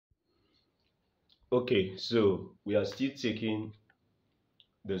Okay, so we are still taking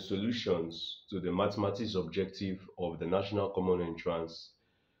the solutions to the mathematics objective of the National Common Entrance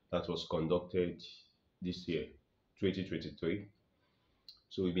that was conducted this year, 2023.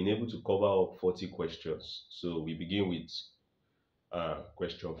 So we've been able to cover up 40 questions. So we begin with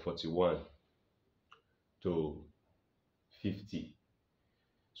question 41 to 50.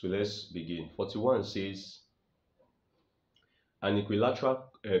 So let's begin. 41 says an equilateral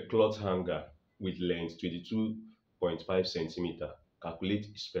cloth hanger with length 22.5 centimeter. Calculate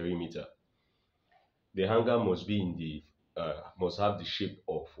its perimeter. The hanger must be in the must have the shape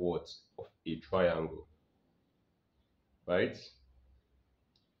of what? Of a triangle, right?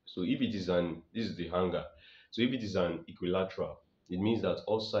 So if it is an this is the hanger. So if it is an equilateral, it means that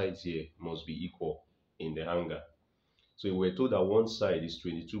all sides here must be equal in the hanger. So we're told that one side is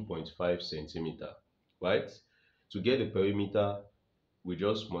 22.5 centimeter, right? To get the perimeter, we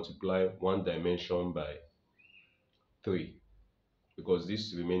just multiply one dimension by 3 because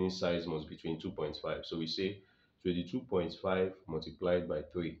this remaining size must be 22.5. So we say 22.5 multiplied by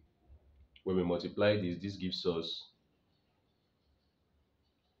 3. When we multiply this gives us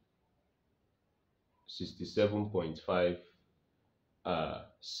 67.5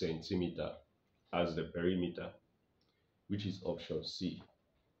 centimeter as the perimeter, which is option C.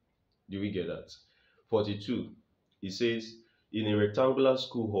 Do we get that? 42, it says in a rectangular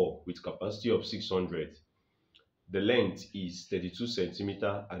school hall with capacity of 600, the length is 32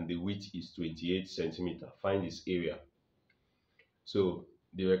 centimeter and the width is 28 centimeter. Find its area. So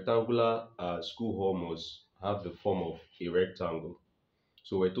the rectangular school hall must have the form of a rectangle.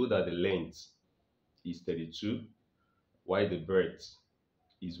 So we're told that the length is 32, while the breadth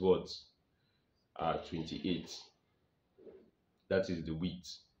is what? 28. That is the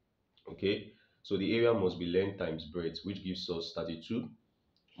width. Okay. So the area must be length times breadth, which gives us 32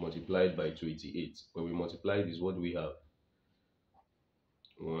 multiplied by 28. When we multiply this, what do we have?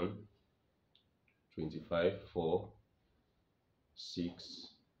 1, 25, 4, 6,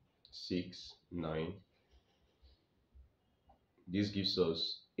 6, 9. This gives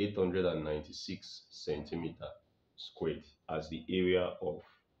us 896 centimeter squared as the area of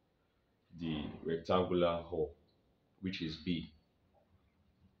the rectangular hall, which is B.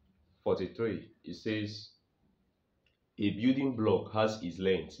 43, it says a building block has its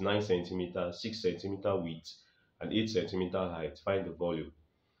length 9 centimeter, 6 centimeter width, and 8 centimeter height. Find the volume.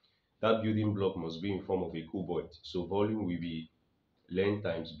 That building block must be in form of a cuboid. So volume will be length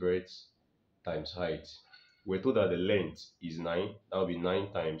times breadth times height. We're told that the length is 9. That will be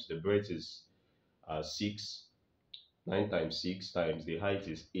 9 times. The breadth is 6. 9 times 6 times the height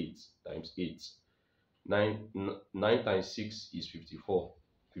is 8 times 8. 9 times 6 is 54.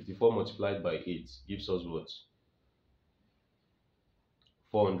 54 multiplied by 8 gives us what?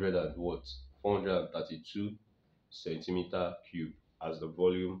 400 and what? 432 centimeter cube as the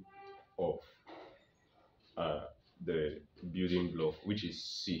volume of uh, the building block, which is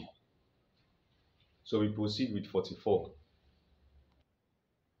C. So we proceed with 44.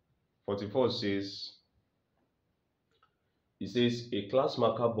 44 says, it says a class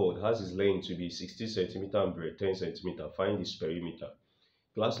marker board has its length to be 60 centimeter and breadth 10 centimeter. Find its perimeter.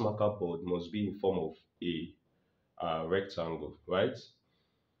 Class marker board must be in form of a rectangle, right?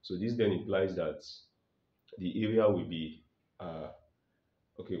 So this then implies that the area will be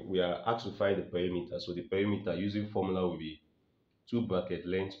okay. We are asked to find the perimeter. So the perimeter using formula will be 2 bracket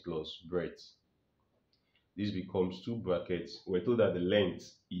length plus breadth. This becomes 2 brackets. We're told that the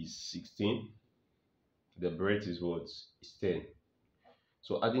length is 16. The breadth is what? Is 10.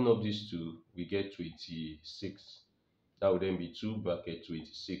 So adding up these two, we get 26. That would then be 2 bracket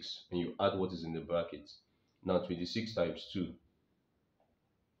 26. And you add what is in the bracket. Now 26 times 2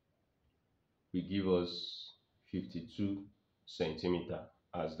 will give us 52 centimeter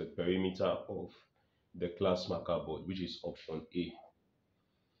as the perimeter of the class marker board, which is option A.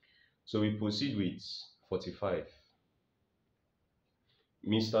 So we proceed with 45.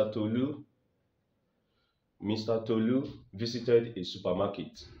 Mr. Tolu Mr. Tolu visited a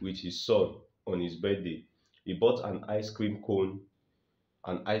supermarket with his son on his birthday. He bought an ice cream cone.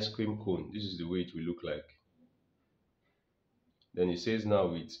 An ice cream cone. This is the way it will look like. Then it says now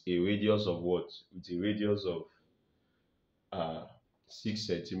with a radius of what? With a radius of 6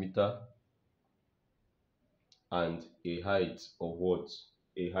 centimeter and a height of what?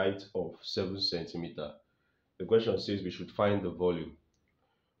 A height of 7 centimeter. The question says we should find the volume.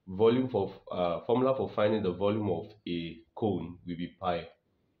 Volume for formula for finding the volume of a cone will be pi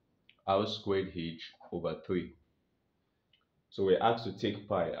r squared h over 3. So we're asked to take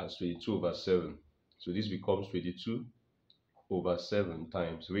pi as 22 over 7. So this becomes 22 over 7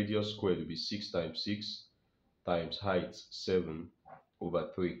 times radius squared will be 6 times 6 times height 7 over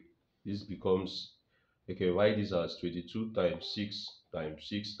 3. This becomes, you can write this as 22 times 6 times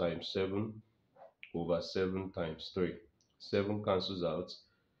 6 times 7 over 7 times 3. 7 cancels out,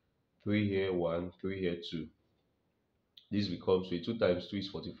 3 here 1, 3 here 2. This becomes 22 times 2 is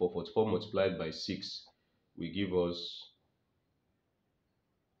 44. 44 multiplied by 6 will give us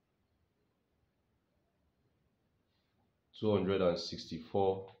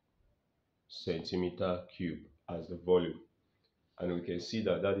 264 centimeter cube as the volume. And we can see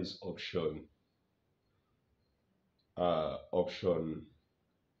that that is option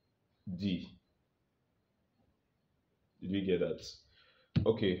D. Did we get that?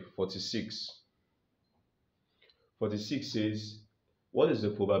 Okay, 46. 46 says, what is the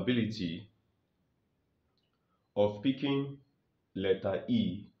probability of picking letter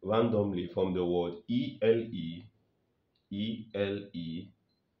E randomly from the word ELE, ELE,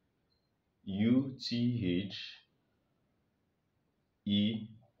 UTH,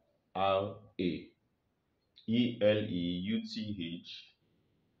 ERA, ELE, UTH,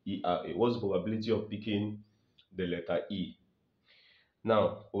 ERA? What's the probability of picking the letter E?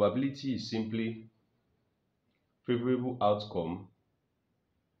 Now, probability is simply favorable outcome,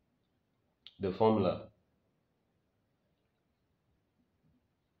 the formula,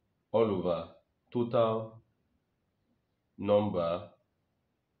 all over total number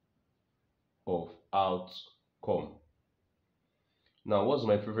of outcome. Now, what's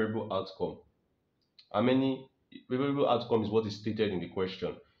my favorable outcome? How many favorable outcome is what is stated in the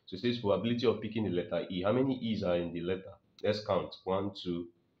question. So it says probability of picking the letter E. How many E's are in the letter? Let's count. 1, 2,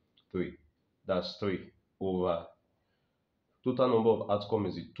 3. That's 3 over total number of outcome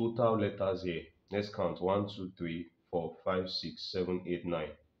is the total letters here. Let's count. 1, 2, 3, 4, 5, 6, 7, 8, 9.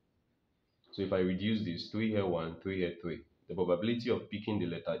 So if I reduce this, 3 here 1, 3 here 3. The probability of picking the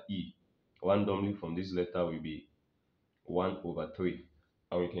letter E randomly from this letter will be 1 over 3.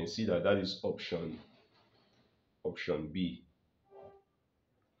 And we can see that that is option B.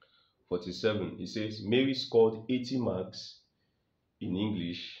 47. It says Mary scored 80 marks in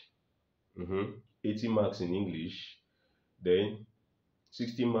English. 80 marks in English. Then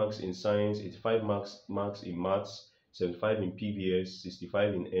 60 marks in science, 85 marks in maths, 75 in PBS,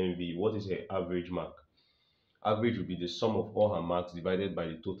 65 in NV. What is her average mark? Average will be the sum of all her marks divided by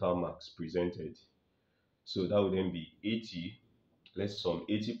the total marks presented. So that would then be 80. Let's sum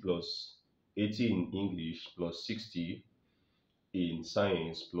 80 plus 80 in English plus 60 in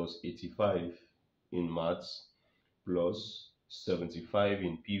science plus 85 in maths plus 75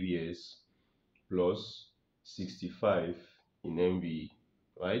 in PBS plus 65 in MBE,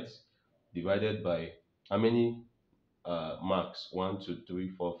 right? Divided by how many marks? 1, 2, 3,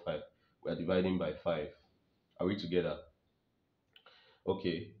 4, 5. We are dividing by 5. Are we together?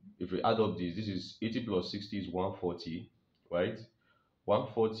 Okay, if we add up this is 80 plus 60 is 140, right?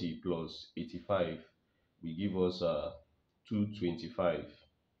 140 plus 85 will give us 225.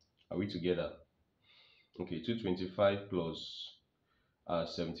 Are we together? Okay, 225 plus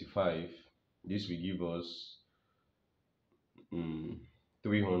 75. This will give us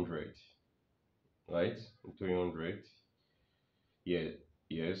 300, right? 300. Yeah,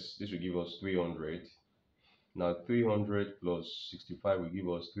 yes, this will give us 300. Now 300 plus 65 will give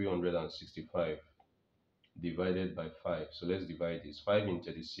us 365 divided by 5. So let's divide this. 5 in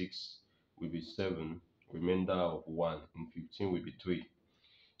 36 will be 7. Remainder of 1 in 15 will be 3.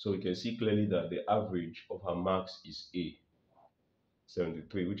 So we can see clearly that the average of her marks is A,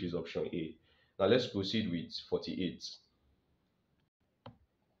 73, which is option A. Now let's proceed with 48.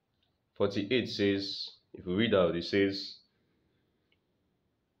 48 says, if we read out, it says,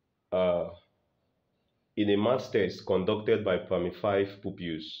 in a math test conducted by primary 5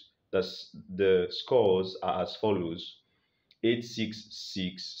 pupils, the scores are as follows: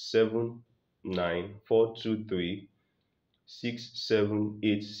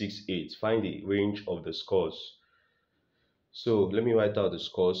 8667942367868. Find the range of the scores. So let me write out the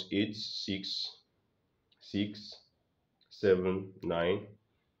scores: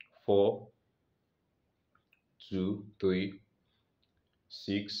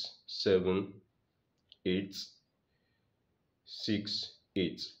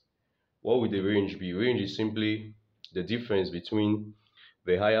 What will the range be? Range is simply the difference between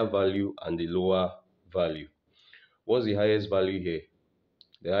the higher value and the lower value. What's the highest value here?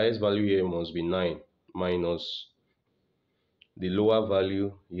 The highest value here must be 9 minus the lower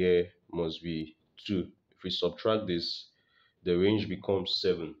value here must be 2. If we subtract this, the range becomes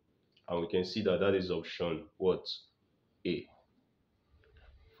 7. And we can see that that is option what? A.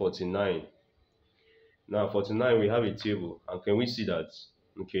 49. Now 49, we have a table, and can we see that?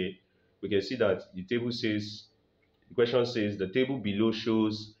 Okay, we can see that the table says, the question says, the table below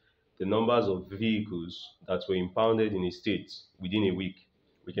shows the numbers of vehicles that were impounded in a state within a week.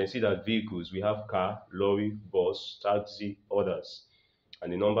 We can see that vehicles, we have car, lorry, bus, taxi, others,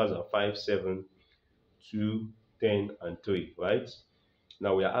 and the numbers are 5, 7, 2, 10, and 3, right?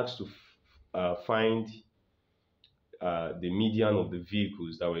 Now we are asked to find the median of the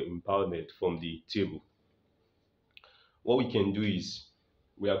vehicles that were impounded from the table. What we can do is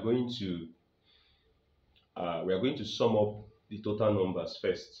we are going to sum up the total numbers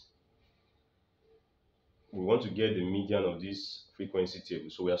first. We want to get the median of this frequency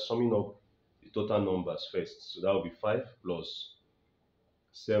table, so we are summing up the total numbers first. So that will be 5 plus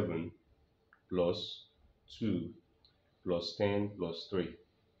 7 plus 2 plus 10 plus 3.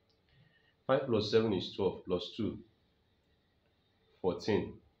 5 plus 7 is 12, plus 2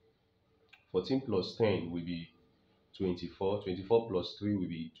 14. 14 plus 10 will be 24. 24 plus 3 will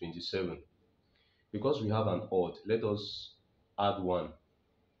be 27. Because we have an odd, let us add 1.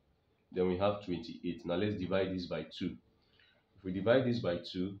 Then we have 28. Now let's divide this by 2. If we divide this by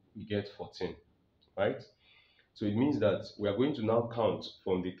 2, we get 14, right? So it means that we are going to now count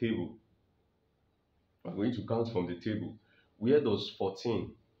from the table. We're going to count from the table. Where does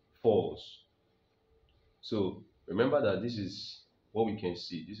 14 falls? So remember that this is what we can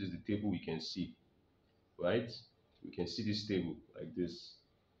see. This is the table we can see, right? We can see this table like this.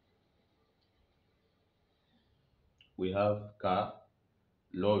 We have car,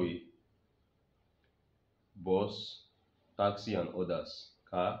 lorry, bus, taxi, and others.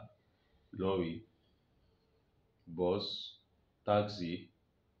 Car, lorry, bus, taxi,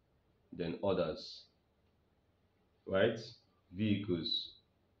 then others, right? Vehicles,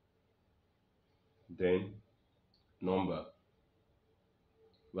 then number,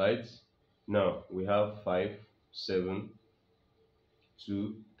 right? Now we have 5, 7,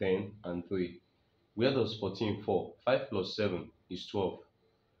 2, 10, and 3. Where does 14 fall? 5 plus 7 is 12.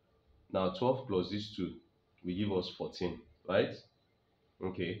 Now 12 plus these 2 will give us 14, right?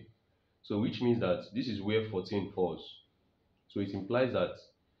 Okay, so which means that this is where 14 falls. So it implies that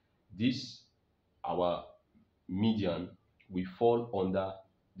this, our median, will fall under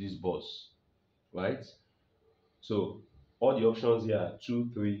this bus, right? So all the options here are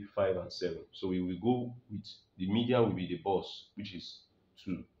 2, 3, 5, and 7. So we will go with the median will be the bus, which is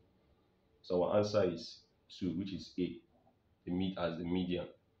 2. So our answer is 2, which is A, as the median.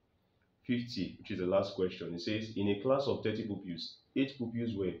 50, which is the last question. It says, in a class of 30 pupils, 8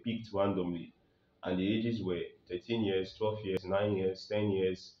 pupils were picked randomly, and the ages were 13 years, 12 years, 9 years, 10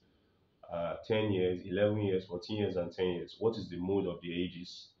 years, 10 years, 11 years, 14 years, and 10 years. What is the mode of the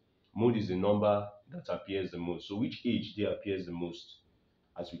ages? Mode is the number that appears the most. So which age there appears the most?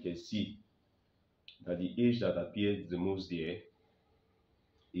 As we can see, that the age that appears the most there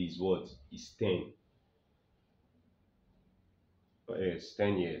is what? Is 10. Yes,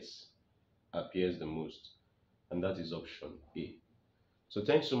 10 years appears the most, and that is option A. So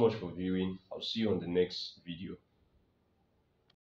thanks so much for viewing. I'll see you on the next video.